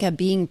almost like a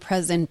being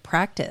present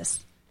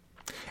practice.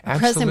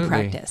 Absolutely. Present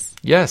practice.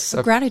 Yes.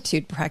 A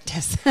gratitude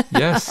practice.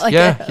 Yes. Like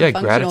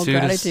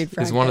Gratitude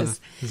is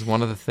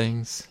one of the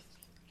things.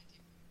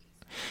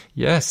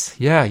 Yes.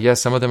 Yeah.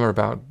 Some of them are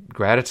about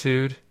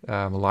gratitude.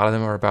 A lot of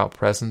them are about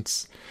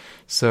presence.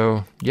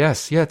 So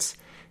yes.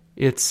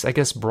 It's I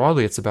guess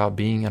broadly it's about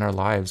being in our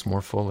lives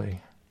more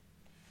fully.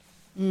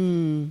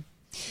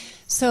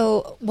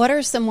 So what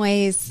are some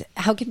ways,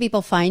 how can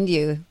people find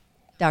you,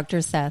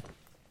 Dr. Seth?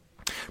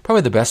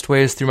 Probably the best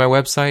way is through my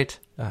website,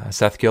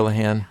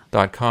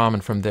 SethGillihan.com,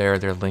 and from there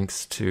are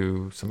links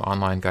to some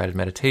online guided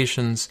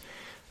meditations.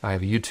 I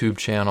have a YouTube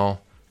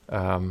channel,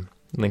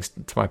 links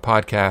to my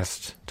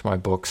podcast, to my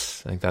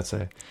books. I think that's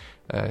a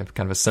kind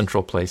of a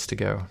central place to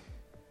go.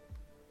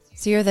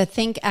 So you're the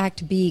Think,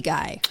 Act, Be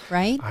guy,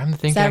 right? I'm the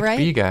Think, Act,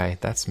 Be guy.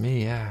 That's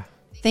me, yeah.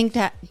 Think,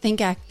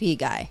 Act, Be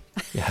guy.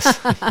 Yes.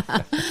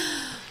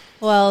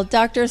 Well,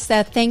 Dr.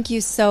 Seth, thank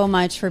you so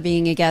much for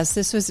being a guest.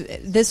 This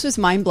was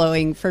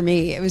mind-blowing for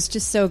me. It was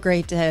just so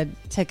great to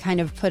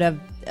kind of to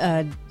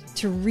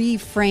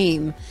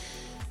reframe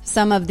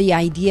some of the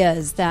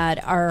ideas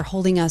that are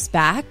holding us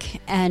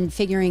back and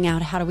figuring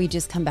out how do we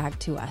just come back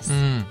to us.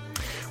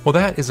 Well,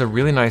 that is a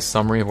really nice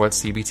summary of what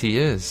CBT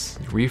is,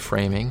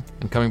 reframing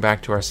and coming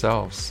back to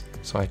ourselves.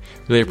 So I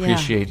really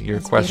appreciate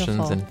your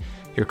questions and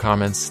your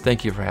comments.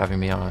 Thank you for having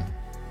me on.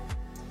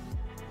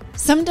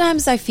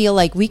 Sometimes I feel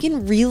like we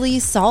can really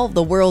solve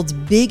the world's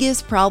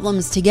biggest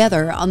problems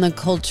together on the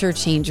Culture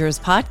Changers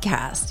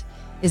podcast.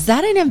 Is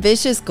that an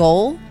ambitious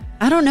goal?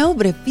 I don't know,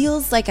 but it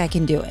feels like I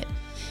can do it.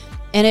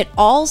 And it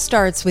all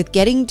starts with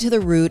getting to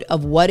the root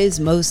of what is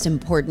most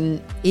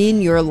important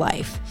in your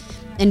life.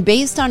 And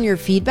based on your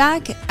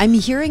feedback, I'm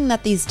hearing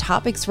that these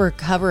topics we're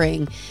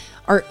covering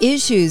are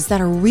issues that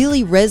are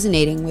really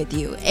resonating with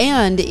you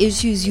and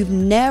issues you've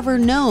never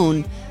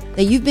known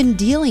that you've been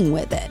dealing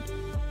with it.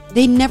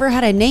 They never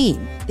had a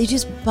name. They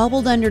just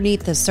bubbled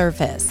underneath the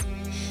surface.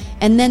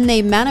 And then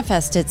they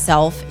manifest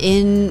itself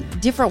in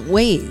different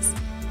ways.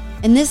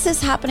 And this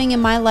is happening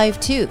in my life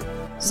too.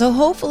 So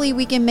hopefully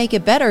we can make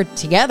it better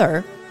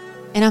together.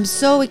 And I'm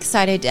so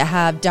excited to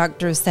have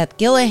Dr. Seth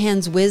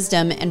Gillihan's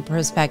wisdom and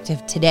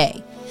perspective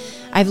today.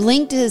 I've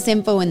linked his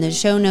info in the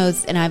show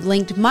notes, and I've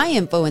linked my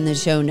info in the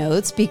show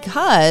notes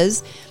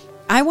because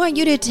I want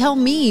you to tell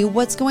me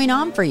what's going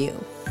on for you.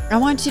 I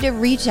want you to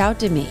reach out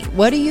to me.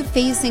 What are you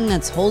facing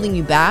that's holding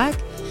you back?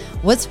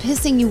 What's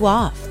pissing you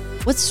off?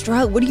 What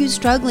are you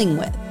struggling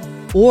with?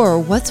 Or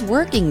what's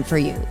working for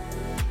you?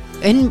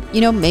 And,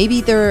 maybe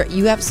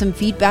you have some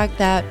feedback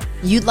that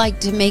you'd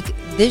like to make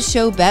this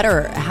show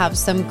better, have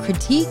some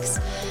critiques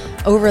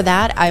over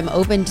that. I'm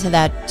open to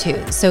that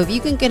too. So if you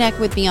can connect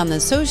with me on the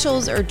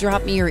socials or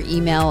drop me your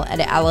email at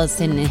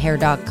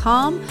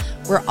allisonandhair.com,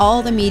 where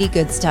all the meaty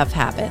good stuff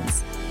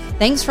happens.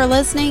 Thanks for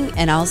listening,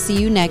 and I'll see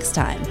you next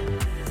time.